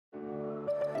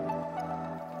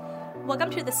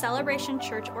Welcome to the Celebration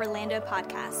Church Orlando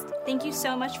podcast. Thank you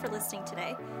so much for listening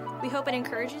today. We hope it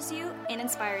encourages you and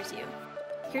inspires you.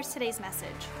 Here's today's message.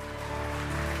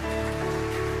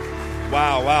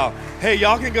 Wow. Hey,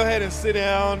 y'all can go ahead and sit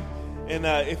down. And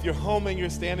if you're home and you're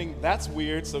standing, that's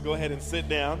weird, so go ahead and sit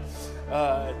down.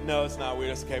 No, it's not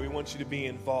weird. It's okay. We want you to be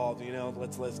involved.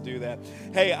 Let's do that.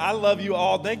 Hey, I love you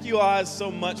all. Thank you guys so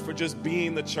much for just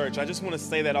being the church. I just want to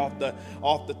say that off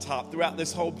the top. Throughout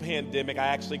this whole pandemic, I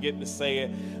actually get to say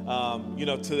it,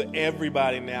 to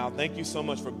everybody now. Thank you so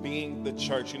much for being the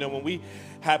church. When we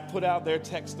have put out there,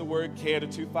 text the word CARE to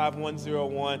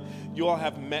 25101. You all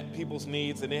have met people's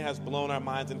needs, and it has blown our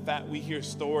minds. In fact, we hear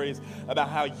stories about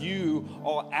how you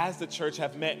all, as the church,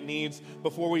 have met needs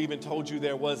before we even told you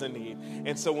there was a need.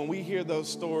 And so when we hear those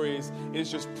stories, it's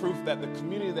just proof that the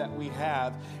community that we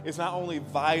have is not only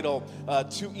vital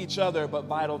to each other, but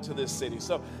vital to this city.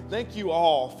 So thank you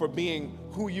all for being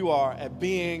who you are and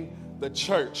being the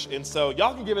church. And so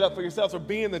y'all can give it up for yourselves for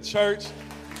being the church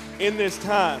in this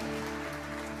time.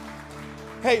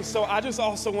 Hey, so I just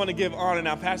also want to give honor.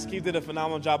 Now, Pastor Keith did a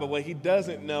phenomenal job, but what he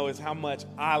doesn't know is how much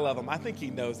I love him. I think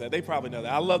he knows that. They probably know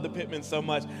that. I love the Pittmans so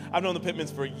much. I've known the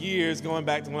Pittmans for years, going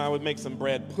back to when I would make some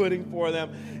bread pudding for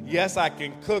them. Yes, I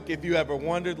can cook. If you ever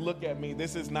wondered, look at me.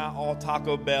 This is not all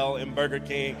Taco Bell and Burger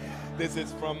King. This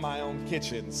is from my own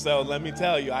kitchen. So let me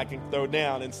tell you, I can throw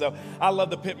down. And so I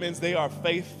love the Pittmans. They are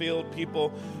faith-filled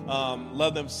people.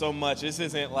 Love them so much. This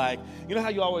isn't like, you know how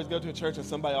you always go to a church and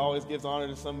somebody always gives honor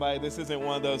to somebody? This isn't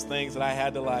one of those things that I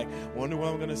had to wonder what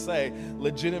I'm going to say.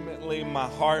 Legitimately, my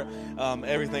heart,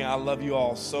 everything, I love you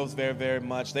all so very, very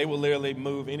much. They will literally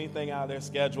move anything out of their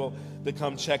schedule to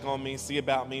come check on me, see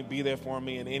about me, be there for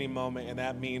me in any moment, and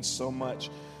that means so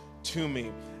much to me.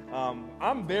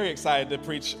 I'm very excited to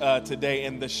preach today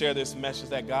and to share this message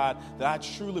that I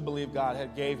truly believe God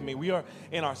had gave me. We are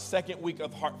in our second week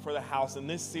of Heart for the House. In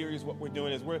this series, what we're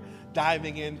doing is we're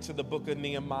diving into the book of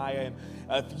Nehemiah. And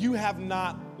if you have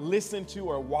not listened to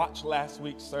or watched last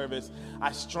week's service,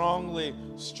 I strongly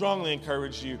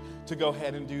encourage you to go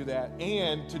ahead and do that.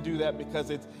 And to do that because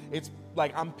it's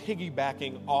like I'm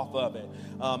piggybacking off of it.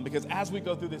 Because as we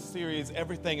go through this series,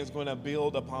 everything is going to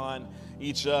build upon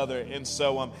each other. And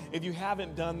so if you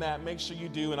haven't done that, make sure you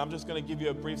do. And I'm just going to give you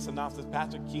a brief synopsis.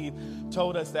 Pastor Keith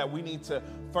told us that we need to,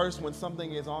 first, when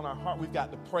something is on our heart, we've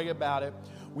got to pray about it.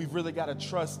 We've really got to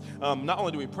trust. Not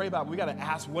only do we pray about it, we got to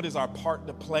ask what is our part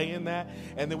to play in that.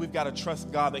 And then we've got to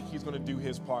trust God that he's going to do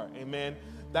his part. Amen.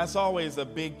 That's always a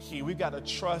big key. We've got to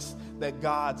trust that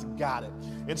God's got it.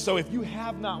 And so if you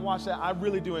have not watched that, I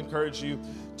really do encourage you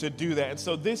to do that. And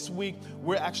so this week,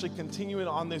 we're actually continuing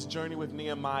on this journey with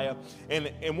Nehemiah.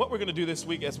 And what we're going to do this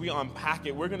week as we unpack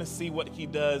it, we're going to see what he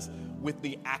does with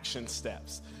the action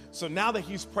steps. So now that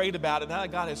he's prayed about it, now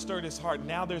that God has stirred his heart,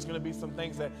 now there's going to be some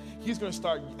things that he's going to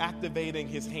start activating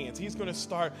his hands. He's going to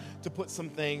start to put some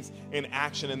things in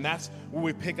action, and that's where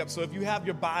we pick up. So if you have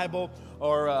your Bible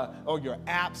or your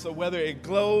app, so whether it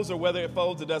glows or whether it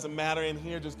folds, it doesn't matter in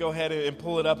here. Just go ahead and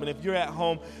pull it up. And if you're at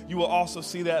home, you will also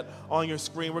see that on your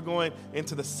screen. We're going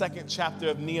into the second chapter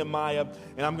of Nehemiah,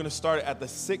 and I'm going to start at the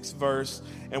 6th verse,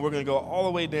 and we're going to go all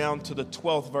the way down to the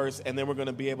 12th verse, and then we're going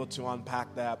to be able to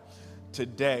unpack that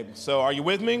today. So are you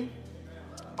with me?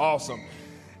 Awesome.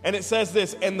 And it says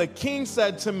this, and the king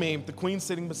said to me, the queen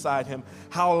sitting beside him,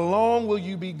 how long will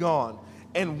you be gone?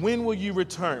 And when will you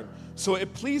return? So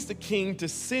it pleased the king to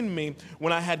send me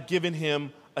when I had given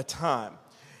him a time.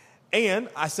 And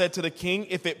I said to the king,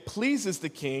 if it pleases the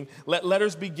king, let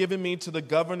letters be given me to the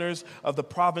governors of the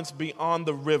province beyond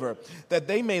the river, that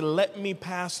they may let me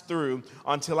pass through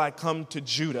until I come to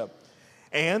Judah.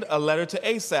 And a letter to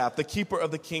Asaph, the keeper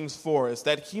of the king's forest,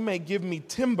 that he may give me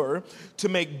timber to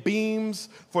make beams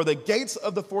for the gates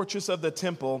of the fortress of the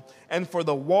temple and for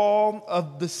the wall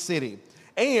of the city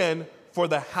and for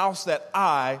the house that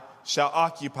I shall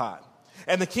occupy.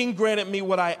 And the king granted me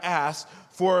what I asked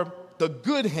for the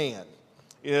good hand.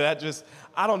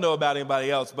 I don't know about anybody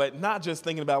else, but not just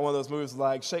thinking about one of those movies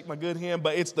like Shake My Good Hand,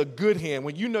 but it's the good hand.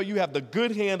 When you know you have the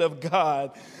good hand of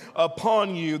God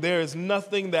upon you, there is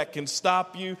nothing that can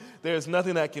stop you. There is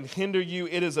nothing that can hinder you.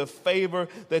 It is a favor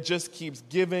that just keeps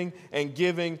giving and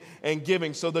giving and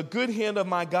giving. So the good hand of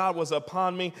my God was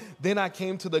upon me. Then I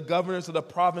came to the governors of the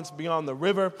province beyond the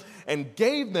river and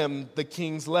gave them the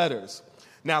king's letters.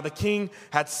 Now the king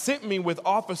had sent me with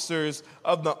officers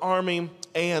of the army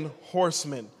and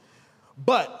horsemen.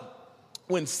 But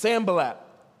when Sanballat,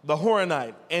 the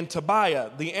Horonite, and Tobiah,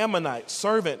 the Ammonite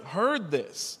servant, heard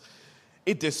this,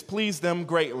 it displeased them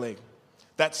greatly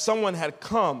that someone had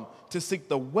come to seek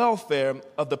the welfare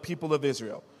of the people of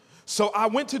Israel. So I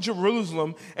went to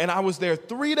Jerusalem, and I was there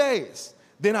 3 days.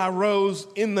 then I rose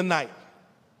in the night.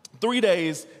 3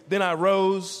 days, then I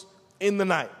rose in the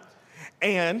night.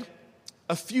 And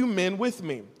a few men with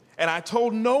me. And I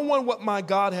told no one what my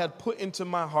God had put into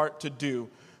my heart to do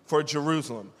for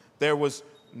Jerusalem. There was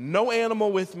no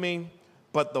animal with me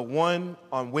but the one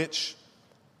on which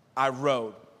I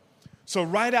rode. So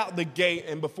right out the gate,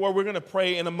 and before we're going to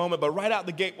pray in a moment, but right out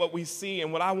the gate, what we see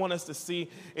and what I want us to see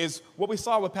is what we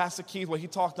saw with Pastor Keith, what he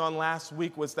talked on last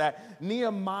week, was that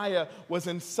Nehemiah was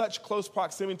in such close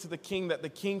proximity to the king that the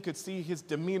king could see his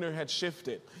demeanor had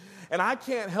shifted. And I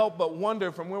can't help but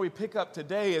wonder from where we pick up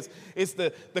today is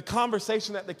the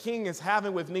conversation that the king is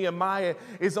having with Nehemiah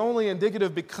is only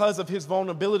indicative because of his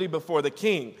vulnerability before the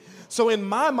king. So in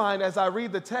my mind, as I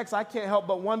read the text, I can't help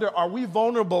but wonder, are we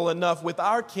vulnerable enough with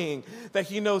our king that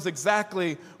he knows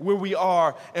exactly where we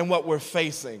are and what we're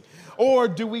facing? Or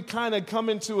do we kind of come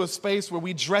into a space where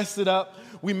we dress it up,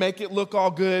 we make it look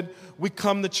all good, we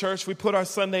come to church, we put our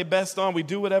Sunday best on, we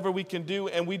do whatever we can do,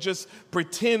 and we just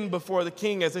pretend before the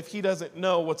king as if he doesn't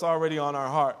know what's already on our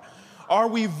heart? Are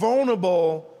we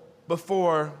vulnerable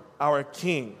before our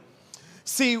king?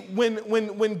 See,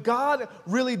 when God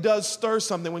really does stir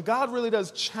something, when God really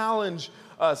does challenge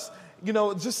us, you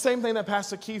know, just the same thing that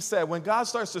Pastor Keith said, when God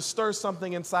starts to stir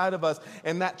something inside of us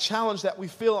and that challenge that we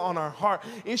feel on our heart,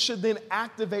 it should then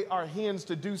activate our hands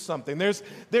to do something.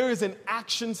 There is an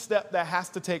action step that has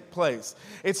to take place.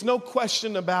 It's no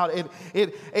question about it.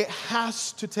 It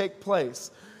has to take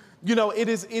place. You know,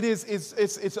 it's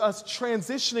us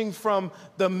transitioning from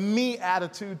the me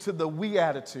attitude to the we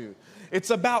attitude. It's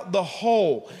about the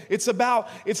whole. It's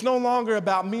no longer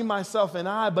about me, myself, and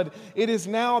I, but it is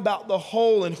now about the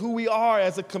whole and who we are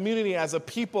as a community, as a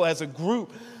people, as a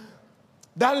group.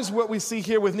 That is what we see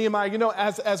here with Nehemiah. You know,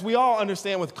 as we all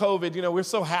understand with COVID, you know, we're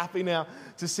so happy now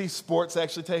to see sports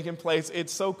actually taking place.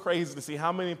 It's so crazy to see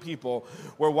how many people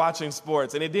were watching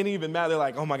sports. And it didn't even matter. They're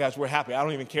like, oh my gosh, we're happy. I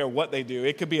don't even care what they do.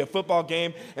 It could be a football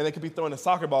game and they could be throwing a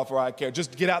soccer ball for all I care.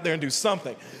 Just get out there and do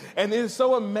something. And it is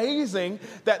so amazing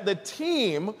that the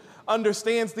team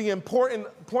understands the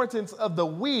importance of the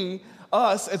we,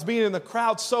 us, as being in the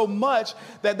crowd so much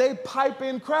that they pipe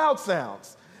in crowd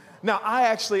sounds. Now, I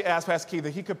actually asked Pastor Keith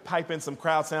that he could pipe in some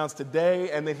crowd sounds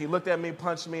today, and then he looked at me,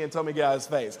 punched me, and told me to get out of his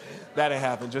face. That didn't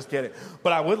happen, just kidding.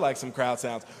 But I would like some crowd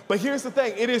sounds. But here's the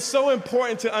thing. It is so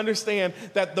important to understand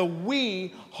that the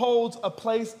we holds a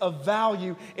place of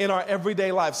value in our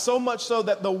everyday life, so much so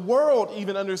that the world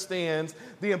even understands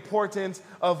the importance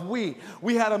of we.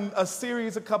 We had a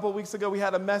series a couple of weeks ago. We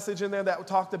had a message in there that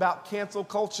talked about cancel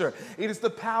culture. It is the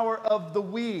power of the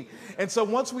we. And so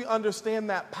once we understand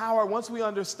that power, once we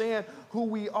understand who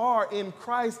we are in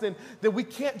Christ, then we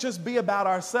can't just be about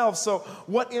ourselves. So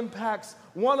what impacts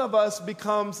one of us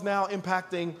becomes now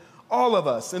impacting all of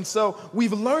us. And so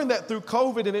we've learned that through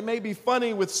COVID, and it may be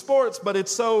funny with sports, but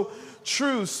it's so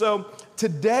true. So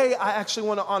today I actually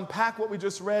want to unpack what we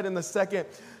just read in the second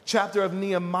chapter of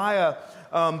Nehemiah,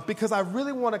 because I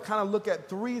really want to kind of look at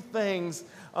three things.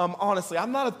 Honestly,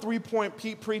 I'm not a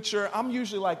 3-point preacher. I'm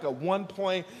usually like a 1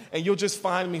 point, and you'll just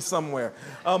find me somewhere.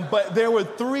 But there were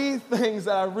three things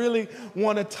that I really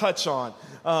want to touch on.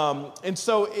 And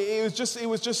so it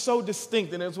was just so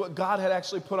distinct, and it was what God had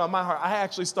actually put on my heart. I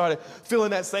actually started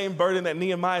feeling that same burden that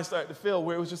Nehemiah started to feel,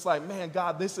 where it was just like, man,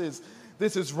 God, this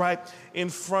is right in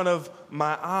front of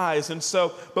my eyes. And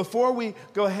so before we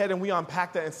go ahead and we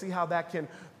unpack that and see how that can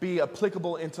be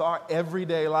applicable into our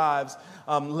everyday lives,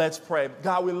 let's pray.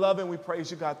 God, we love and we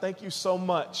praise you, God. Thank you so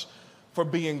much for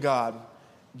being God.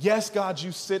 Yes, God,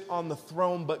 you sit on the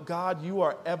throne, but God, you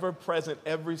are ever present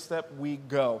every step we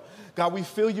go. God, we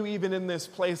feel you even in this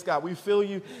place, God. We feel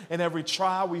you in every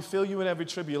trial. We feel you in every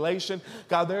tribulation.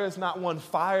 God, there is not one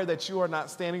fire that you are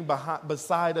not standing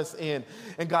beside us in.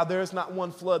 And God, there is not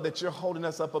one flood that you're holding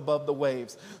us up above the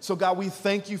waves. So God, we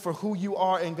thank you for who you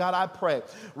are. And God, I pray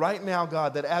right now,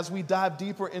 God, that as we dive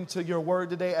deeper into your word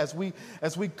today, as we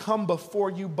come before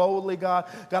you boldly, God,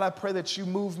 I pray that you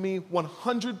move me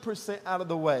 100% out of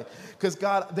the way. Because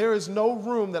God, there is no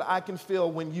room that I can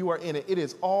fill when you are in it. It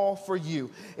is all for you.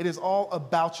 It is all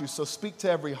about you. So speak to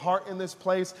every heart in this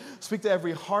place. Speak to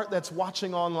every heart that's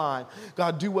watching online.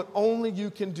 God, do what only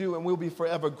you can do, and we'll be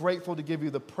forever grateful to give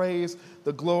you the praise,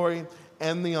 the glory,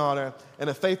 and the honor. And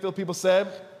the faith-filled people said,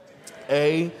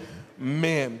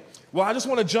 amen. Well, I just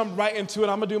want to jump right into it.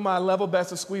 I'm going to do my level best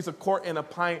to squeeze a quart in a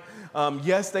pint.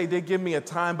 Yes, they did give me a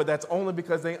time, but that's only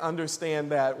because they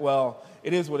understand that, well,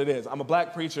 it is what it is. I'm a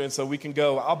black preacher, and so we can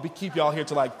go. I'll keep y'all here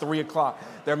till like 3 o'clock.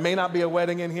 There may not be a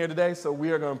wedding in here today, so we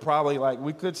are going to probably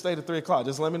we could stay to 3 o'clock.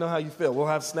 Just let me know how you feel. We'll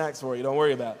have snacks for you. Don't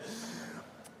worry about it.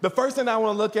 The first thing I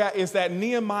want to look at is that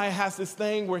Nehemiah has this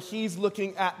thing where he's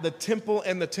looking at the temple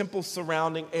and the temple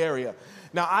surrounding area.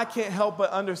 Now, I can't help but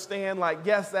understand, like,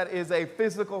 yes, that is a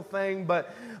physical thing,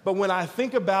 but when I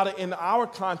think about it in our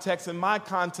context, in my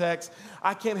context,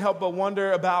 I can't help but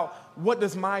wonder about what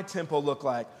does my temple look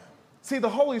like? See, the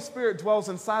Holy Spirit dwells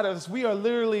inside of us. We are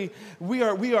literally, we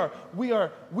are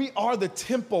the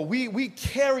temple. We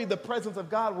carry the presence of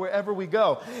God wherever we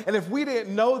go. And if we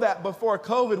didn't know that before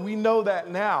COVID, we know that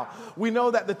now. We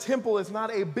know that the temple is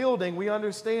not a building. We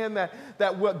understand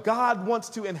that what God wants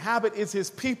to inhabit is his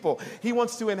people. He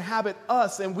wants to inhabit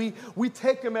us, and we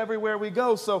take him everywhere we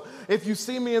go. So if you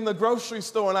see me in the grocery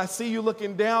store and I see you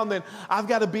looking down, then I've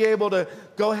got to be able to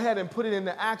go ahead and put it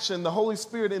into action. The Holy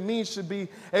Spirit in me should be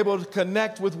able to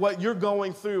connect with what you're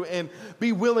going through and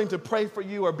be willing to pray for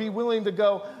you, or be willing to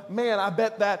go, man, I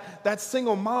bet that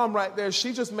single mom right there,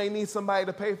 she just may need somebody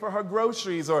to pay for her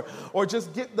groceries, or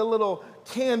just get the little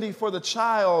candy for the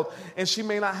child and she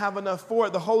may not have enough for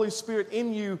it. The Holy Spirit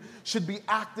in you should be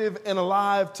active and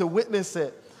alive to witness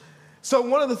it. So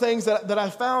one of the things that I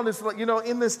found is,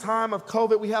 in this time of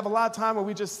COVID, we have a lot of time where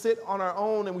we just sit on our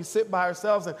own and we sit by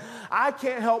ourselves. And I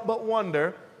can't help but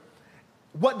wonder,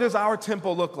 what does our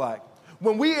temple look like?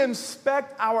 When we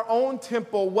inspect our own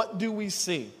temple, what do we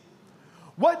see?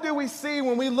 What do we see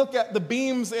when we look at the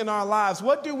beams in our lives?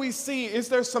 What do we see? Is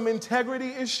there some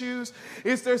integrity issues?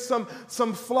 Is there some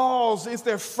flaws? Is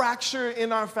there fracture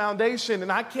in our foundation?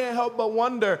 And I can't help but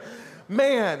wonder,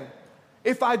 man,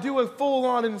 if I do a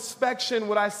full-on inspection,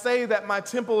 would I say that my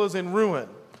temple is in ruin?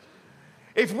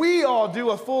 If we all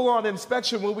do a full-on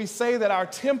inspection, would we say that our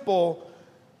temple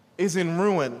is in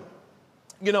ruin?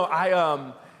 We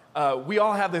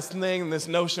all have this thing, this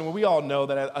notion where we all know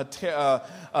that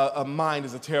a mind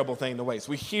is a terrible thing to waste.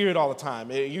 We hear it all the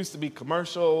time. It used to be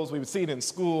commercials. We would see it in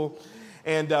school.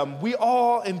 And we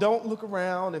all, and don't look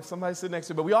around if somebody's sitting next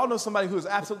to you, but we all know somebody who is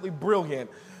absolutely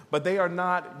brilliant, but they are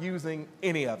not using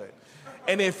any of it.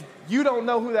 And if you don't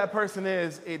know who that person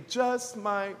is, it just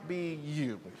might be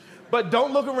you. But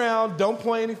don't look around, don't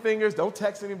point any fingers, don't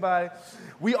text anybody.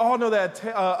 We all know that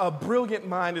a brilliant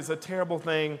mind is a terrible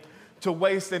thing to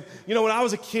waste. And when I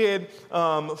was a kid,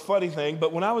 funny thing,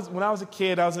 but when I was a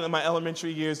kid, I was in my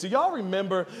elementary years. Do y'all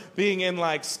remember being in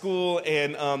school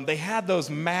and they had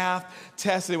those math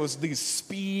tests? It was these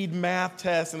speed math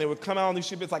tests, and they would come out on these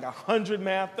sheets. It's like 100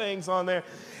 math things on there.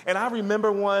 And I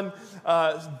remember one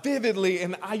vividly,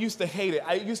 and I used to hate it.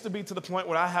 I used to be to the point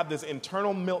where I have this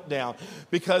internal meltdown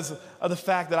because of the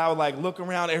fact that I would look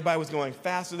around, everybody was going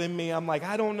faster than me. I'm like,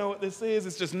 I don't know what this is.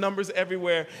 It's just numbers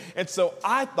everywhere. And so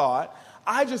I thought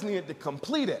I just needed to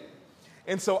complete it.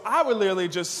 And so I would literally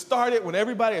just start it when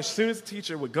everybody, as soon as the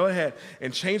teacher would go ahead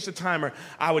and change the timer,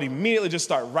 I would immediately just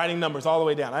start writing numbers all the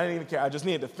way down. I didn't even care. I just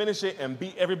needed to finish it and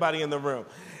beat everybody in the room.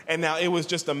 And now it was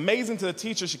just amazing to the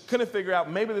teacher. She couldn't figure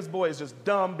out, maybe this boy is just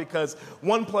dumb because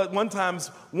 1 times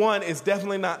 1 is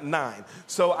definitely not 9.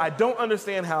 So I don't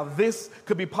understand how this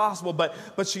could be possible. But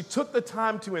she took the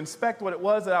time to inspect what it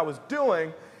was that I was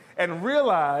doing and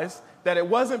realized that it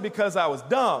wasn't because I was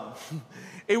dumb.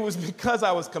 It was because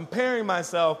I was comparing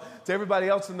myself to everybody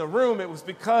else in the room. It was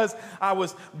because I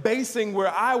was basing where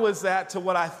I was at to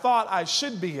what I thought I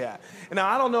should be at. And now,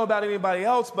 I don't know about anybody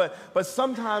else, but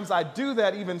sometimes I do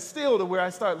that even still, to where I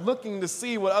start looking to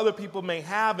see what other people may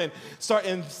have and start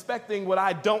inspecting what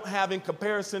I don't have in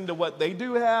comparison to what they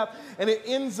do have. And it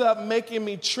ends up making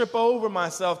me trip over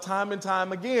myself time and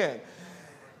time again.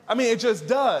 I mean, it just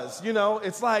does.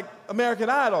 It's like American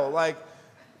Idol.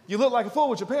 You look like a fool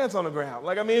with your pants on the ground.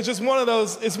 It's just one of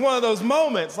those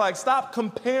moments. Stop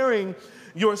comparing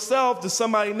yourself to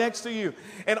somebody next to you.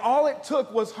 And all it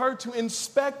took was her to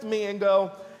inspect me and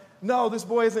go, no, this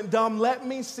boy isn't dumb. Let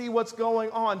me see what's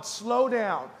going on. Slow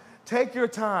down. Take your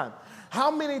time.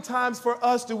 How many times for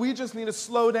us do we just need to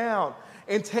slow down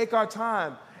and take our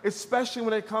time, especially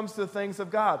when it comes to the things of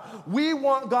God? We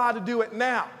want God to do it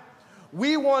now.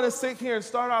 We want to sit here and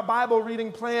start our Bible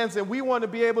reading plans, and we want to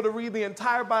be able to read the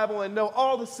entire Bible and know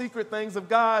all the secret things of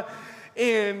God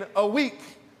in a week.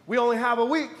 We only have a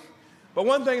week. But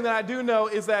one thing that I do know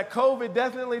is that COVID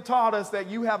definitely taught us that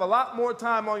you have a lot more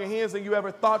time on your hands than you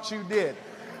ever thought you did.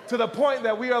 To the point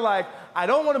that we are like, I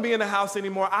don't want to be in the house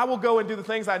anymore. I will go and do the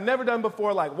things I've never done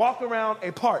before, like walk around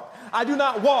a park. I do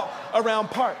not walk around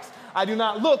parks. I do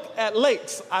not look at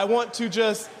lakes. I want to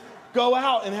just go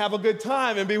out and have a good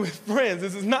time and be with friends.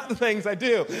 This is not the things I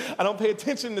do. I don't pay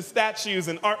attention to statues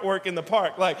and artwork in the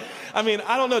park. I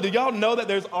don't know. Do y'all know that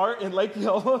there's art in Lake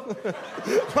Eola?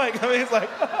 It's like,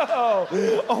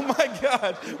 oh my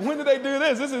God. When did they do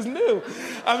this? This is new.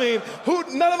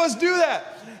 None of us do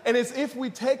that. And it's if we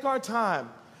take our time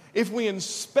if we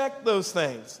inspect those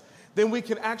things, then we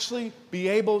can actually be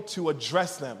able to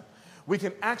address them. We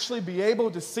can actually be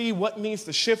able to see what needs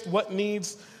to shift, what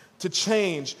needs to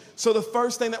change. So the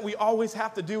first thing that we always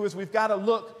have to do is we've got to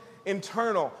look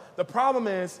internal. The problem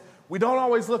is we don't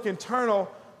always look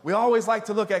internal. We always like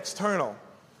to look external.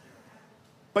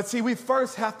 But see, we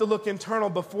first have to look internal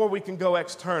before we can go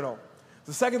external.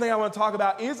 The second thing I want to talk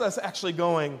about is us actually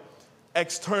going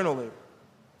externally.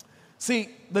 See,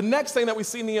 the next thing that we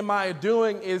see Nehemiah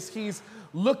doing is he's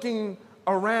looking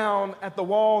around at the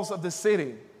walls of the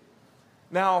city.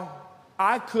 Now,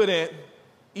 I couldn't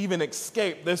even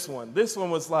escape this one. This one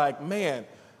was like, man,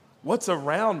 what's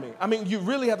around me? I mean, you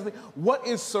really have to think, what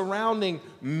is surrounding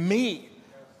me?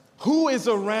 Who is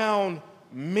around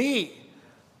me?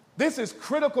 This is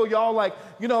critical, y'all. Like,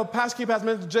 Pastor Keith,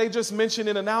 Pastor Jay just mentioned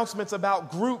in announcements about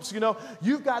groups.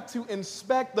 You've got to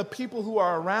inspect the people who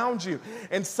are around you.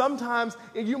 And sometimes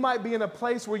you might be in a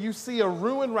place where you see a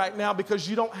ruin right now because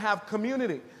you don't have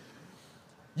community.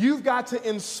 You've got to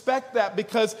inspect that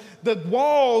because the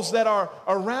walls that are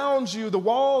around you, the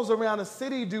walls around a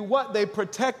city do what? They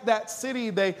protect that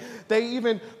city. They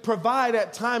even provide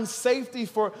at times safety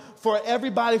for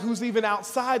everybody who's even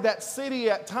outside that city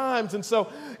at times. And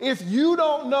so if you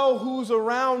don't know who's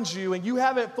around you and you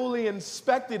haven't fully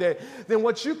inspected it, then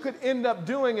what you could end up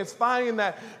doing is finding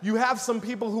that you have some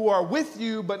people who are with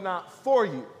you but not for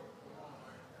you.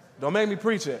 Don't make me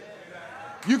preach it.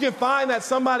 You can find that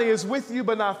somebody is with you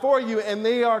but not for you, and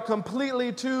they are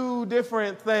completely two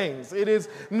different things. It is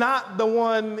not the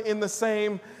one in the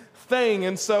same thing.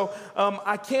 And so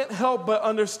I can't help but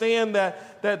understand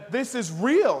that this is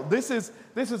real. This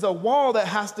is a wall that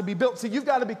has to be built. So you've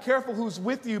got to be careful who's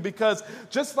with you, because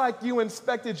just like you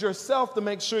inspected yourself to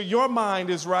make sure your mind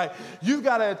is right, you've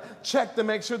got to check to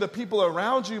make sure the people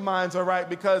around you minds are right.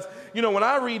 Because, when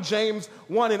I read James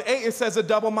 1:8, it says a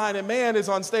double-minded man is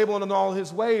unstable in all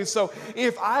his ways. So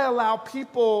if I allow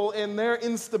people in their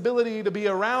instability to be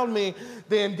around me,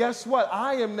 then guess what?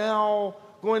 I am now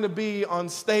going to be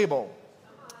unstable.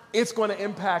 It's going to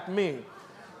impact me,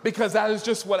 because that is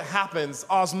just what happens.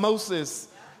 Osmosis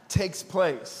takes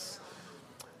place.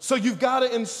 So you've got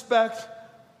to inspect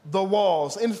the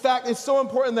walls. In fact, it's so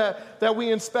important that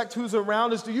we inspect who's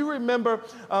around us. Do you remember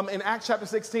in Acts chapter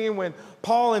 16 when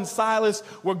Paul and Silas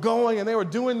were going and they were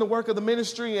doing the work of the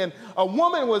ministry, and a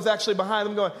woman was actually behind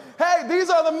them going, hey,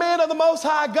 these are the men of the Most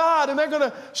High God, and they're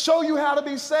going to show you how to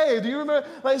be saved. Do you remember?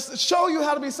 Show you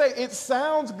how to be saved. It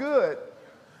sounds good.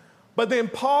 But then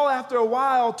Paul, after a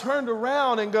while, turned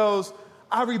around and goes,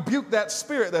 I rebuke that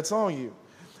spirit that's on you.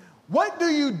 What do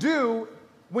you do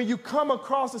when you come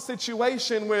across a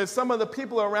situation where some of the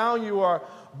people around you are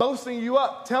boasting you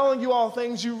up, telling you all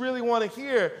things you really want to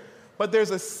hear, but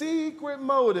there's a secret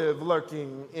motive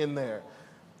lurking in there?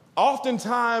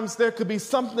 Oftentimes, there could be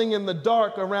something in the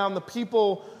dark around the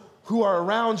people who are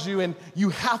around you, and you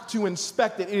have to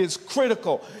inspect it. It is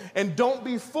critical. And don't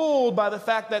be fooled by the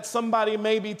fact that somebody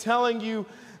may be telling you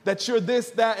that you're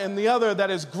this, that, and the other that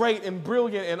is great and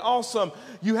brilliant and awesome.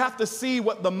 You have to see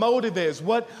what the motive is.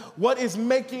 What is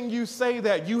making you say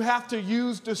that? You have to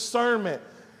use discernment.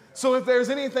 So if there's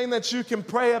anything that you can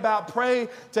pray about, pray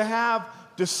to have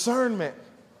discernment.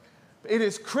 It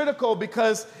is critical,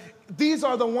 because these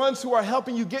are the ones who are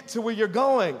helping you get to where you're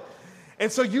going.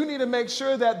 And so you need to make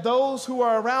sure that those who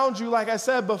are around you, like I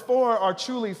said before, are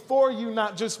truly for you,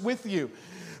 not just with you.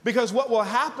 Because what will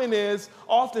happen is,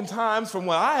 oftentimes, from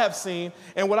what I have seen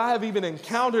and what I have even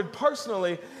encountered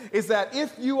personally, is that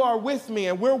if you are with me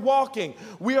and we're walking,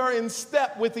 we are in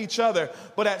step with each other.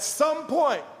 But at some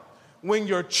point, when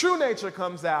your true nature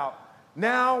comes out,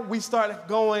 now we start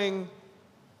going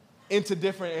into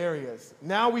different areas.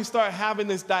 Now we start having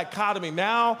this dichotomy.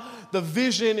 Now the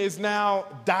vision is now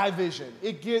division.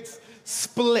 It gets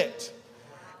split.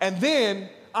 And then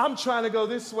I'm trying to go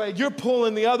this way, you're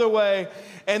pulling the other way,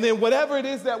 and then whatever it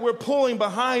is that we're pulling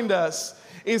behind us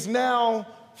is now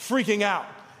freaking out.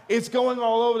 It's going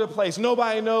all over the place.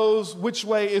 Nobody knows which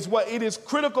way is what. It is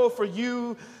critical for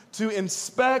you to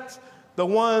inspect the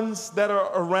ones that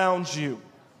are around you.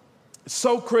 It's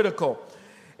so critical.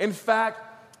 In fact,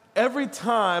 every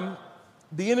time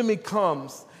the enemy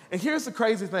comes, and here's the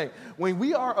crazy thing, when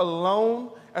we are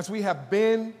alone, as we have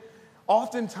been,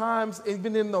 oftentimes,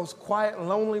 even in those quiet,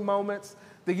 lonely moments,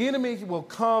 the enemy will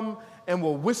come and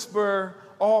will whisper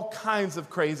all kinds of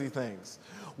crazy things.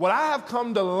 What I have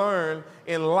come to learn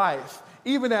in life,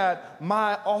 even at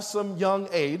my awesome young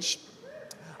age,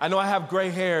 I know I have gray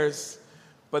hairs,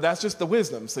 but that's just the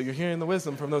wisdom. So you're hearing the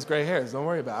wisdom from those gray hairs. Don't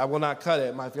worry about it. I will not cut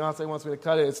it. My fiance wants me to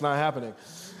cut it. It's not happening.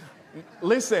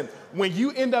 Listen, when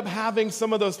you end up having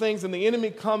some of those things and the enemy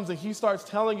comes and he starts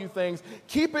telling you things,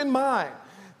 keep in mind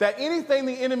that anything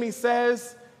the enemy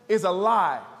says is a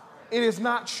lie. It is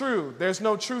not true. There's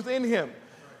no truth in him.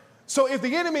 So if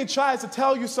the enemy tries to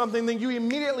tell you something, then you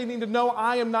immediately need to know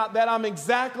I am not that. I'm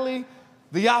exactly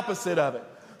the opposite of it.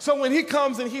 So when he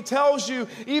comes and he tells you,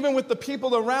 even with the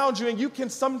people around you, and you can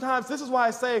sometimes, this is why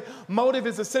I say motive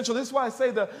is essential. This is why I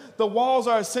say the walls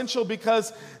are essential,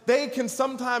 because they can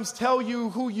sometimes tell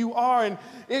you who you are.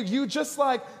 And you, just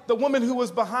like the woman who was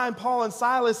behind Paul and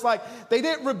Silas, like they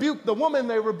didn't rebuke the woman,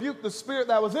 they rebuked the spirit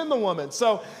that was in the woman.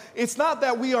 So it's not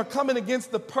that we are coming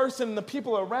against the person and the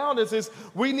people around us, it's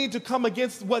we need to come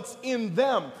against what's in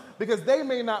them, because they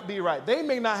may not be right. They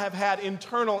may not have had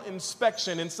internal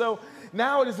inspection. And so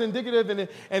now it is indicative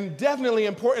and definitely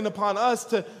important upon us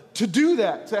to do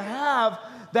that, to have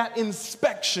that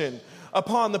inspection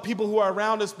upon the people who are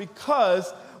around us,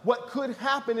 because what could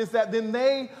happen is that then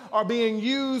they are being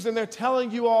used and they're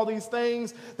telling you all these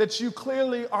things that you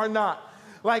clearly are not.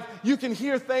 Like you can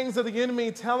hear things of the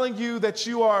enemy telling you that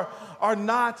you are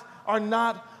not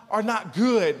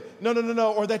good.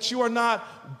 No. Or that you are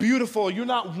not beautiful. You're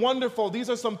not wonderful. These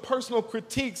are some personal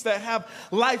critiques that have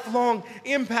lifelong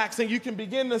impacts. And you can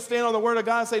begin to stand on the word of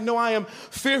God and say, no, I am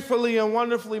fearfully and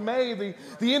wonderfully made.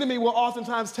 The enemy will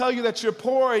oftentimes tell you that you're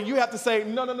poor, and you have to say,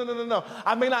 no.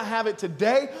 I may not have it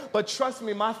today, but trust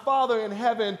me, my Father in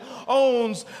heaven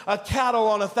owns a cattle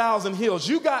on 1,000 hills.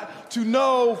 You got to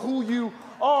know who you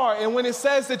are. And when it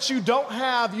says that you don't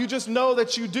have, you just know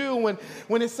that you do.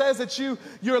 When it says that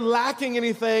you're lacking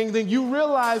anything, then you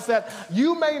realize that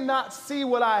you may not see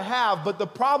what I have, but the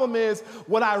problem is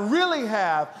what I really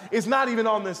have is not even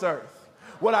on this earth.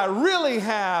 What I really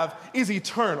have is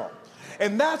eternal.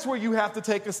 And that's where you have to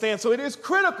take a stand. So it is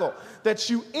critical that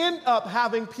you end up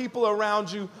having people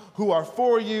around you who are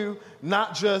for you,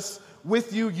 not just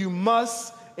with you. You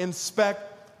must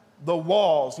inspect the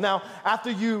walls. Now, after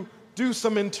you do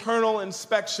some internal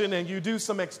inspection and you do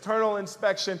some external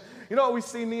inspection, you know what we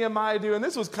see Nehemiah do? And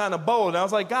this was kind of bold. And I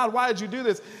was like, God, why did you do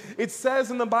this? It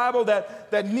says in the Bible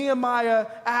that Nehemiah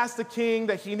asked the king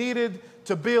that he needed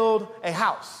to build a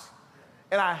house.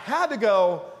 And I had to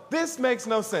go, this makes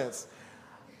no sense.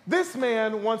 This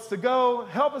man wants to go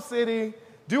help a city,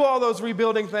 do all those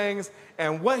rebuilding things,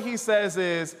 and what he says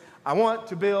is, I want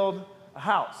to build a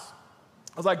house.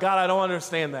 I was like, God, I don't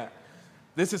understand that.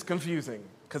 This is confusing.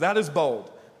 Because that is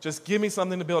bold. Just give me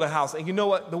something to build a house. And you know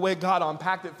what? The way God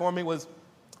unpacked it for me was,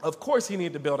 of course he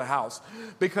needed to build a house,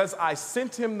 because I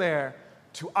sent him there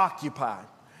to occupy.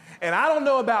 And I don't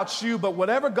know about you, but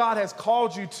whatever God has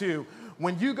called you to,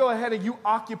 when you go ahead and you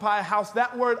occupy a house,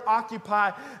 that word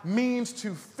occupy means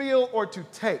to fill or to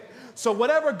take. So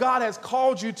whatever God has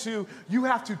called you to, you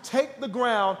have to take the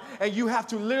ground and you have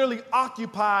to literally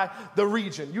occupy the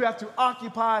region. You have to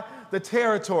occupy the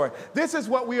territory. This is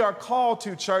what we are called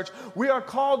to, church. We are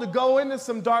called to go into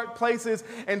some dark places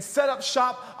and set up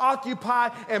shop, occupy,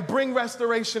 and bring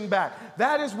restoration back.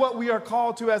 That is what we are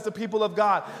called to as the people of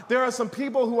God. There are some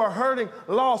people who are hurting,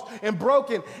 lost, and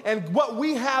broken, and what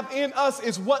we have in us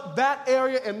is what that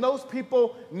area and those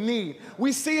people need.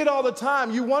 We see it all the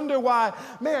time. You wonder why,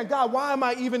 man, God, why am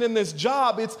I even in this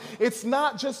job? It's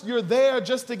not just you're there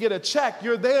just to get a check.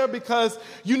 You're there because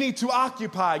you need to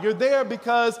occupy. You're there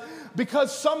because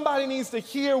somebody needs to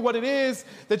hear what it is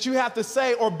that you have to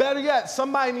say, or better yet,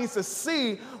 somebody needs to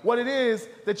see what it is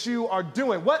that you are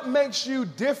doing. What makes you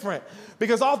different?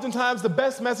 Because oftentimes the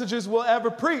best messages we'll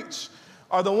ever preach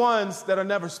are the ones that are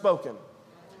never spoken.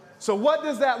 So what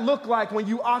does that look like when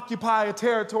you occupy a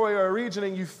territory or a region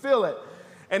and you feel it?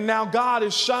 And now God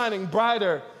is shining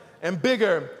brighter and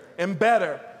bigger and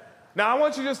better. Now, I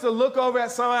want you just to look over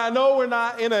at somebody. I know we're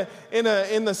not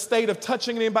in the state of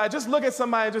touching anybody. Just look at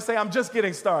somebody and just say, I'm just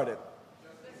getting started.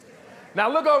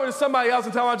 Now, look over to somebody else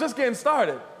and tell them, I'm just getting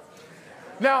started.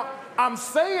 Now, I'm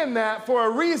saying that for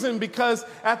a reason, because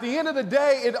at the end of the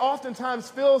day, it oftentimes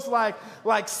feels like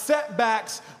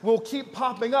setbacks will keep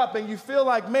popping up, and you feel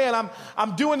like, man,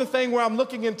 I'm doing the thing where I'm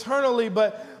looking internally,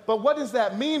 but what does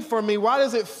that mean for me? Why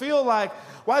does it feel like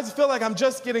I'm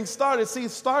just getting started? See,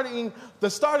 the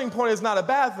starting point is not a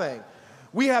bad thing.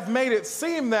 We have made it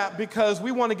seem that because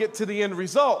we want to get to the end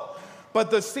result. But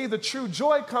the true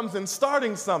joy comes in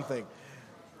starting something.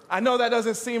 I know that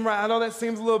doesn't seem right. I know that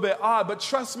seems a little bit odd, but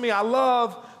trust me, I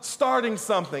love starting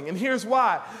something. And here's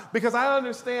why. Because I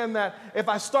understand that if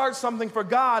I start something for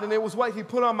God and it was what he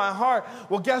put on my heart,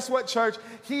 well, guess what, church?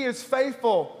 He is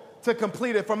faithful to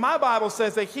complete it. For my Bible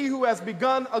says that he who has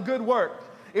begun a good work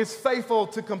is faithful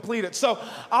to complete it. So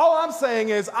all I'm saying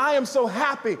is I am so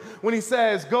happy when he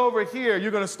says, go over here,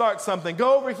 you're going to start something.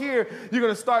 Go over here, you're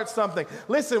going to start something.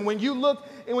 Listen, when you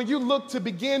look to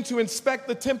begin to inspect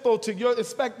the temple,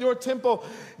 inspect your temple,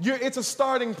 it's a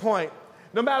starting point.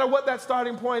 No matter what that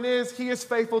starting point is, he is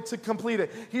faithful to complete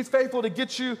it. He's faithful to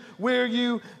get you where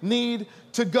you need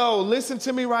to go. Listen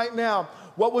to me right now.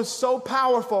 What was so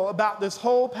powerful about this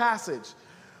whole passage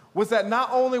was that not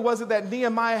only was it that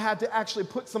Nehemiah had to actually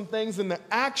put some things into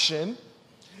action,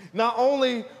 not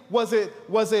only was it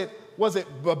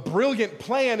a brilliant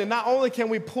plan, and not only can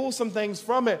we pull some things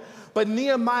from it, but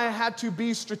Nehemiah had to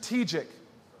be strategic.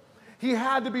 He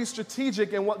had to be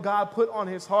strategic in what God put on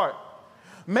his heart.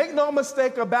 Make no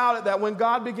mistake about it that when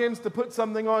God begins to put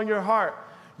something on your heart,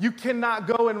 you cannot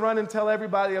go and run and tell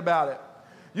everybody about it.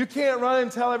 You can't run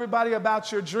and tell everybody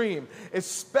about your dream,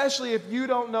 especially if you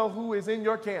don't know who is in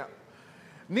your camp.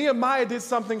 Nehemiah did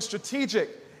something strategic.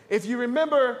 If you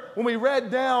remember when we read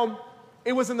down,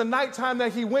 it was in the nighttime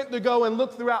that he went to go and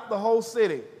look throughout the whole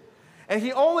city. And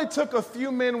he only took a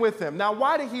few men with him. Now,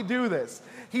 why did he do this?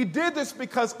 He did this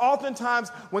because oftentimes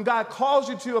when God calls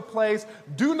you to a place,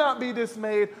 do not be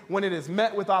dismayed when it is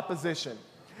met with opposition.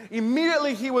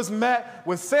 Immediately he was met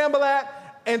with Sanballat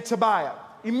and Tobiah.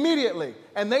 Immediately.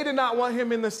 And they did not want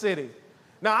him in the city.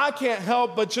 Now, I can't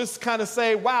help but just kind of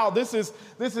say, wow, this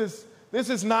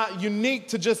is not unique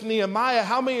to just Nehemiah.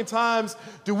 How many times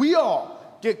do we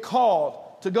all get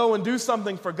called to go and do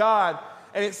something for God,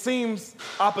 and it seems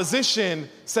opposition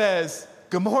says,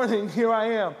 good morning, here I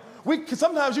am.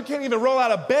 Sometimes you can't even roll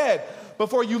out of bed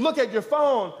before you look at your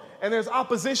phone and there's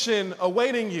opposition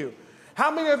awaiting you. How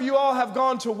many of you all have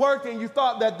gone to work and you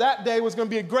thought that day was going to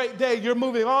be a great day? You're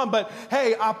moving on, but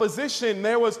hey, opposition.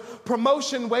 There was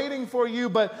promotion waiting for you,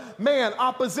 but man,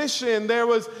 opposition. There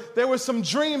was some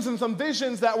dreams and some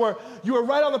visions you were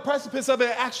right on the precipice of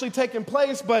it actually taking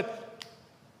place, but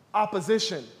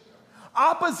opposition.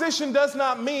 Opposition does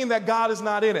not mean that God is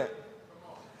not in it.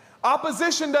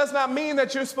 Opposition does not mean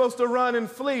that you're supposed to run and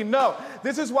flee. No,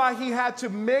 this is why he had to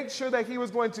make sure that he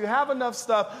was going to have enough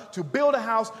stuff to build a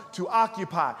house to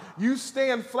occupy. You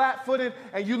stand flat-footed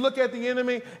and you look at the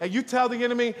enemy and you tell the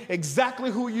enemy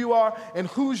exactly who you are and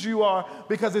whose you are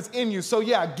because it's in you. So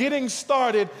yeah, getting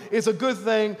started is a good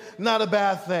thing, not a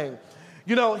bad thing.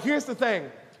 You know, here's the thing.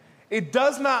 It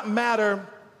does not matter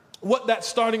what that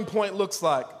starting point looks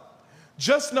like.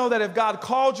 Just know that if God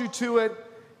called you to it,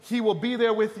 he will be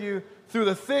there with you through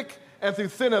the thick and through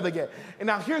thin of the gate. And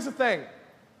now here's the thing.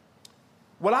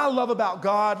 What I love about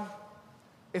God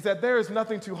is that there is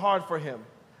nothing too hard for him.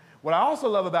 What I also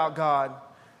love about God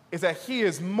is that he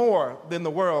is more than the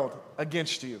world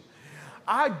against you.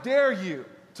 I dare you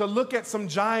to look at some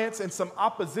giants and some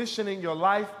opposition in your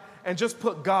life and just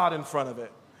put God in front of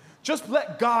it. Just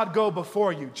let God go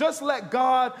before you. Just let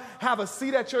God have a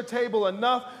seat at your table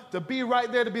enough to be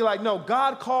right there to be like, no,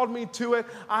 God called me to it.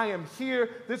 I am here.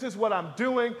 This is what I'm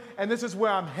doing, and this is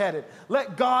where I'm headed.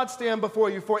 Let God stand before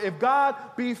you. For if God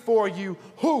be for you,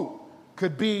 who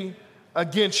could be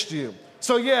against you?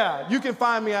 So yeah, you can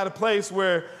find me at a place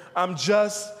where I'm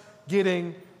just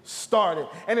getting started.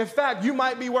 And in fact, you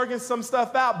might be working some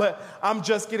stuff out, but I'm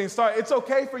just getting started. It's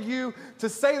okay for you to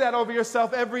say that over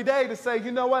yourself every day, to say,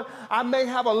 you know what, I may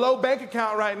have a low bank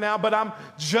account right now, but I'm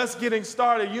just getting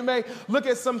started. You may look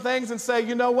at some things and say,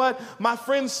 you know what, my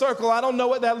friend circle, I don't know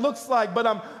what that looks like, but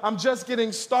I'm just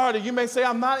getting started. You may say,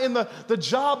 I'm not in the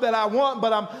job that I want,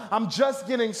 but I'm just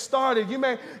getting started. You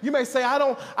may say,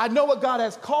 I know what God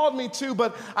has called me to,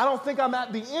 but I don't think I'm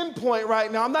at the end point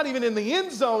right now. I'm not even in the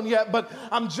end zone yet, but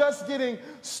I'm just getting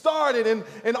started.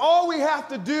 And all we have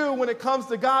to do when it comes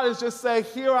to God is just say,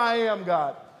 here I am,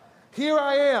 God. Here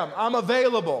I am. I'm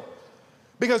available.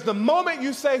 Because the moment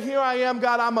you say, here I am,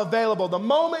 God, I'm available, the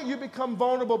moment you become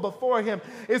vulnerable before him,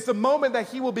 it's the moment that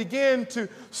he will begin to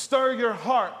stir your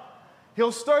heart.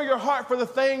 He'll stir your heart for the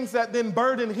things that then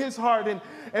burden his heart.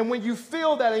 And when you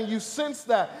feel that and you sense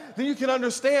that, then you can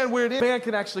understand where it is. The band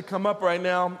can actually come up right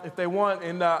now if they want,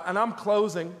 and I'm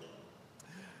closing.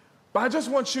 But I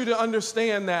just want you to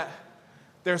understand that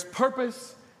there's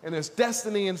purpose and there's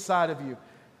destiny inside of you.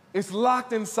 It's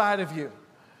locked inside of you.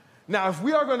 Now, if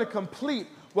we are going to complete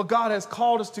what God has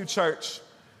called us to, church,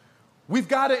 we've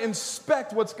got to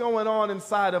inspect what's going on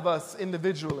inside of us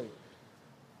individually.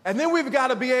 And then we've got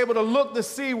to be able to look to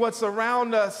see what's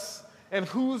around us and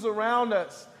who's around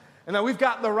us. And that we've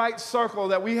got the right circle,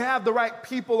 that we have the right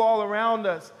people all around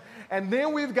us. And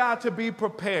then we've got to be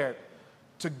prepared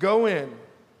to go in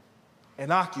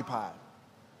and occupy,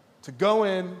 to go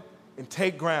in and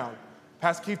take ground.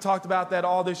 Pastor Keith talked about that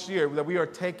all this year, that we are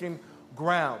taking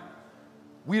ground.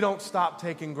 We don't stop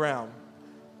taking ground.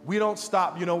 We don't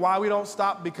stop. You know why we don't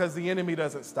stop? Because the enemy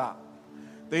doesn't stop.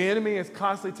 The enemy is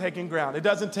constantly taking ground. It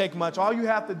doesn't take much. All you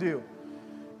have to do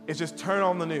is just turn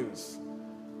on the news.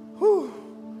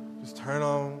 Just turn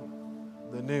on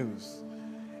the news.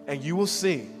 And you will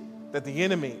see that the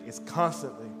enemy is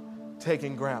constantly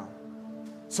taking ground.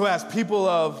 So as people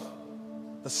of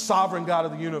the sovereign God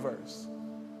of the universe,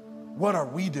 what are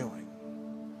we doing?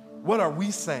 What are we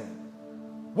saying?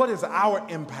 What is our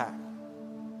impact?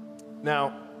 Now,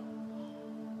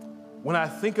 when I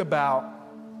think about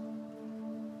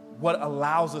what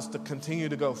allows us to continue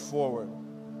to go forward,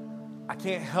 I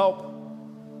can't help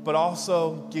but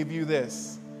also give you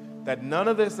this, that none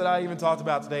of this that I even talked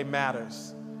about today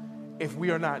matters if we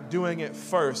are not doing it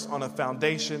first on a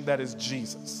foundation that is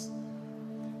Jesus.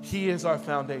 He is our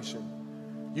foundation.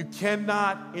 You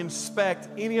cannot inspect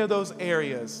any of those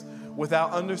areas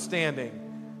without understanding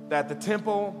that the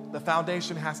temple, the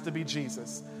foundation has to be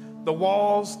Jesus. The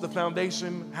walls, the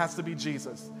foundation has to be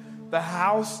Jesus. The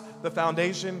house, the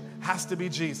foundation has to be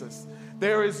Jesus.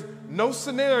 There is no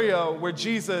scenario where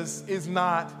Jesus is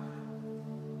not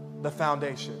the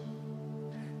foundation.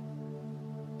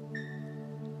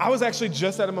 I was actually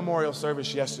just at a memorial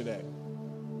service yesterday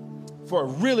for a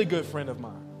really good friend of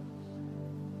mine.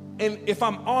 And if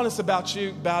I'm honest about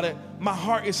it, my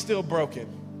heart is still broken.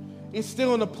 It's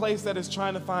still in a place that is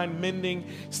trying to find mending,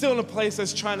 still in a place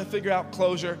that's trying to figure out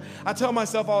closure. I tell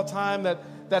myself all the time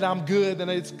that I'm good, that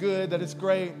it's good, that it's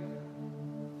great.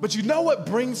 But you know what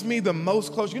brings me the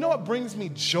most closure? You know what brings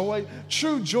me joy,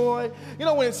 true joy? You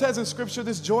know when it says in Scripture,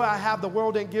 this joy I have, the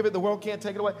world didn't give it, the world can't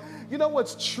take it away. You know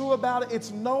what's true about it? It's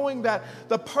knowing that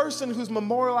the person whose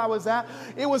memorial I was at,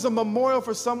 it was a memorial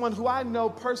for someone who I know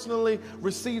personally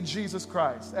received Jesus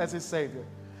Christ as his Savior.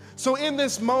 So in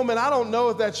this moment, I don't know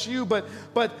if that's you, but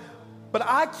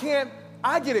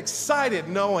I get excited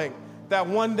knowing that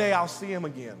one day I'll see him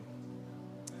again.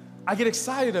 I get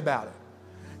excited about it.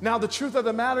 Now, the truth of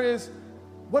the matter is,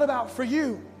 what about for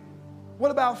you? What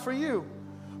about for you?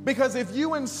 Because if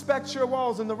you inspect your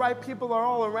walls and the right people are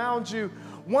all around you,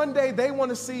 one day they want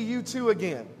to see you too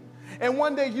again. And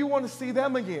one day you want to see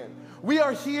them again. We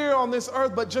are here on this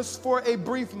earth, but just for a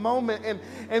brief moment.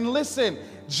 And listen,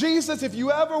 Jesus, if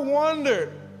you ever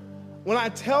wondered, when I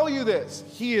tell you this,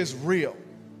 he is real.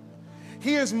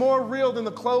 He is more real than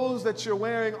the clothes that you're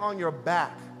wearing on your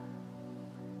back.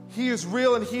 He is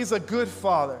real and he's a good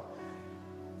father.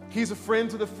 He's a friend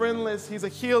to the friendless. He's a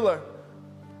healer.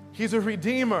 He's a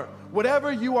redeemer.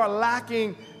 Whatever you are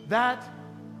lacking, that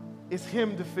is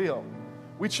him to fill.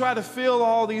 We try to fill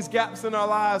all these gaps in our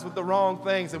lives with the wrong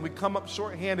things, and we come up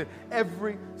short-handed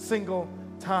every single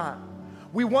time.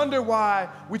 We wonder why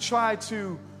we try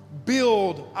to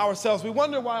build ourselves. We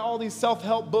wonder why all these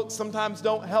self-help books sometimes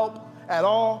don't help at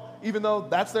all, even though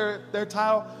that's their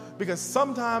title. Because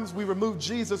sometimes we remove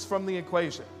Jesus from the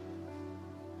equation.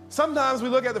 Sometimes we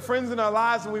look at the friends in our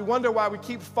lives and we wonder why we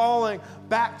keep falling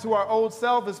back to our old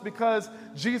self. It's because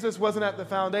Jesus wasn't at the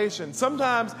foundation.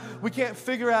 Sometimes we can't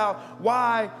figure out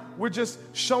why we're just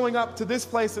showing up to this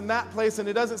place and that place, and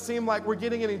it doesn't seem like we're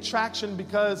getting any traction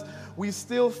because we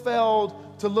still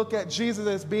failed to look at Jesus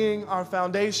as being our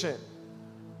foundation.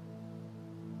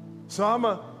 So I'm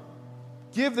going to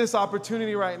give this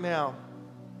opportunity right now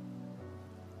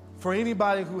for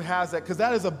anybody who has that, because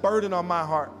that is a burden on my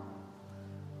heart.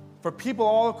 For people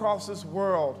all across this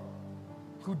world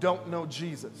who don't know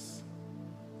Jesus.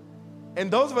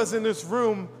 And those of us in this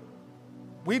room,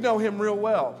 we know him real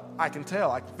well. I can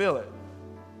tell, I can feel it.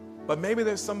 But maybe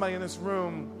there's somebody in this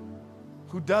room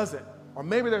who doesn't. Or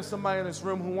maybe there's somebody in this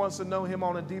room who wants to know him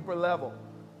on a deeper level.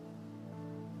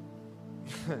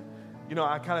 You know,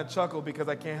 I kind of chuckle because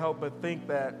I can't help but think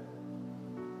that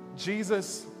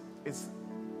Jesus is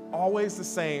always the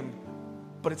same,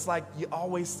 but it's like you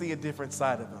always see a different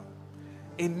side of him.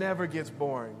 It never gets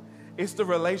boring. It's the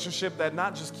relationship that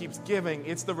not just keeps giving,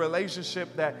 it's the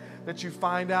relationship that you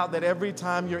find out that every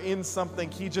time you're in something,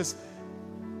 there's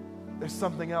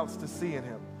something else to see in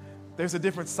him. There's a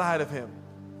different side of him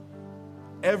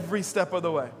every step of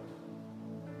the way.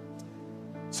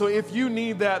 So if you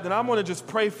need that, then I'm going to just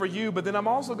pray for you, but then I'm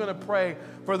also going to pray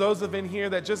for those of in here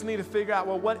that just need to figure out,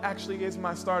 well, what actually is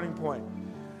my starting point?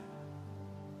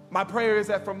 My prayer is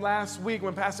that from last week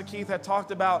when Pastor Keith had talked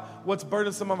about what's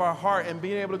burdensome of our heart and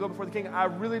being able to go before the King, I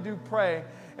really do pray,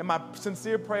 and my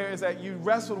sincere prayer is that you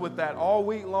wrestled with that all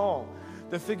week long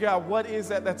to figure out what is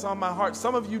that's on my heart.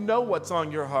 Some of you know what's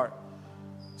on your heart.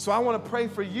 So I want to pray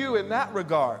for you in that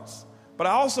regards. But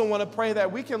I also want to pray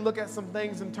that we can look at some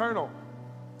things internal.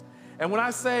 And when I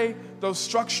say those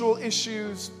structural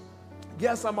issues,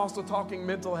 yes, I'm also talking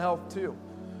mental health too.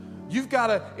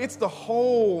 It's the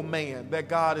whole man that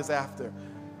God is after.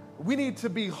 We need to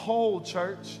be whole,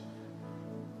 church.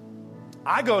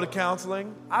 I go to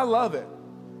counseling. I love it.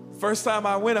 First time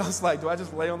I went, I was like, do I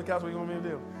just lay on the couch? What do you want me to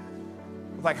do?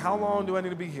 Like, how long do I need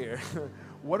to be here?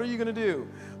 What are you going to do?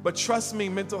 But trust me,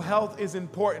 mental health is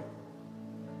important.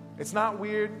 It's not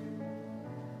weird.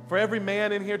 For every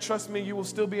man in here, trust me, you will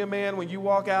still be a man when you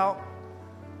walk out.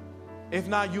 If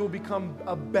not, you will become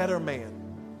a better man.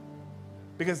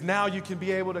 Because now you can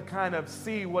be able to kind of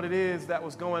see what it is that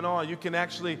was going on. You can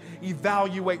actually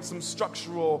evaluate some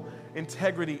structural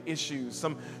integrity issues,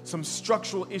 some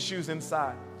structural issues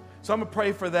inside. So I'm going to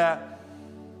pray for that.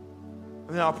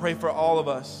 And then I'll pray for all of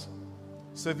us.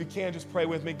 So if you can, just pray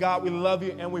with me. God, we love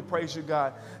you and we praise you,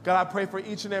 God. God, I pray for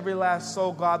each and every last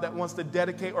soul, God, that wants to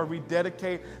dedicate or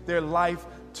rededicate their life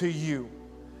to you.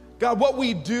 God, what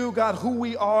we do, God, who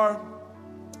we are,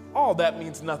 all that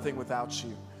means nothing without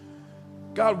you.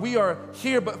 God, we are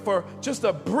here but for just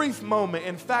a brief moment.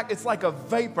 In fact, it's like a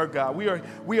vapor, God. We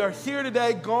are here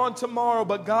today, gone tomorrow.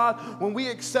 But God, when we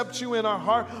accept you in our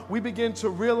heart, we begin to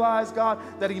realize, God,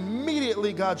 that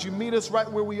immediately, God, you meet us right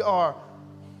where we are.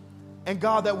 And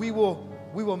God, that we will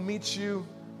meet you,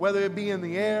 whether it be in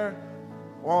the air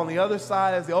or on the other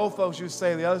side, as the old folks used to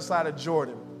say, the other side of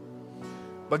Jordan.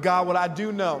 But God, what I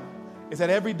do know is that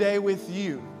every day with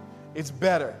you is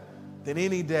better than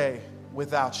any day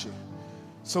without you.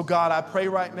 So God, I pray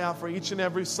right now for each and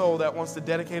every soul that wants to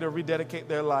dedicate or rededicate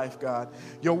their life, God.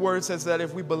 Your word says that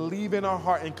if we believe in our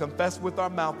heart and confess with our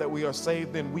mouth that we are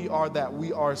saved, then we are that.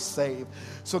 We are saved.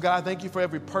 So God, I thank you for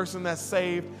every person that's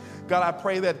saved. God, I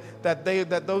pray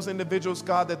that those individuals,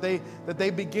 God, that they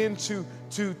begin to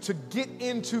get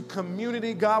into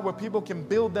community, God, where people can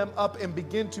build them up and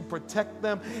begin to protect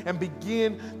them and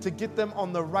begin to get them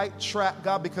on the right track,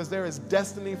 God, because there is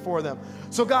destiny for them.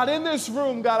 So God, in this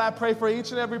room, God, I pray for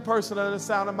each and every person under the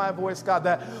sound of my voice, God,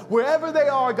 that wherever they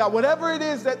are, God, whatever it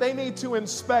is that they need to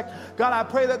inspect, God, I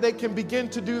pray that they can begin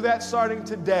to do that starting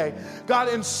today. God,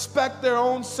 inspect their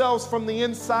own selves from the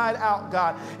inside out,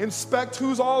 God. Inspect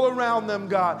who's all around them,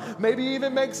 God. Maybe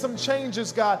even make some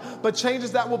changes, God, but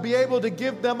changes that will be able to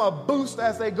give them a boost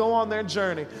as they go on their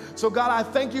journey. So God, I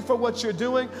thank you for what you're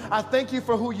doing. I thank you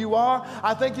for who you are.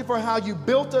 I thank you for how you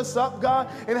built us up, God,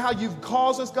 and how you've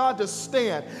caused us, God, to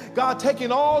stand. God,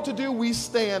 taking all to do, we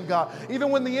stand, God.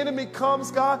 Even when the enemy comes,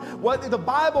 God, what the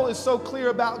Bible is so clear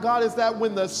about, God, is that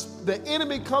when the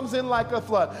enemy comes in like a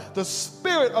flood, the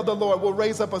Spirit of the Lord will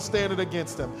raise up a standard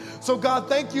against him. So God,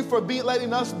 thank you for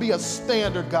letting us be a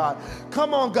standard, God.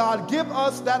 Come on, God, give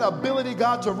us that ability,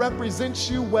 God, to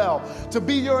represent you well, to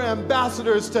be your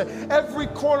ambassadors to every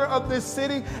corner of this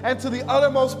city and to the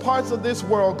uttermost parts of this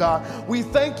world, God. We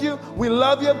thank you, we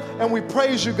love you, and we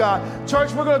praise you, God.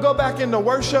 Church, we're going to go back into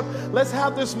worship. Let's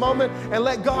have this moment and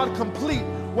let God complete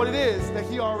what it is that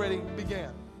he already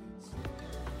began.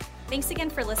 Thanks again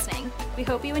for listening. We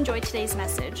hope you enjoyed today's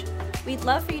message. We'd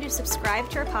love for you to subscribe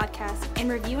to our podcast and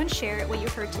review and share what you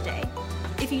heard today.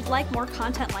 If you'd like more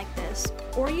content like this,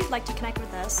 or you'd like to connect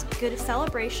with us, go to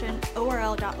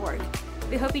celebrationorl.org.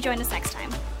 We hope you join us next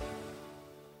time.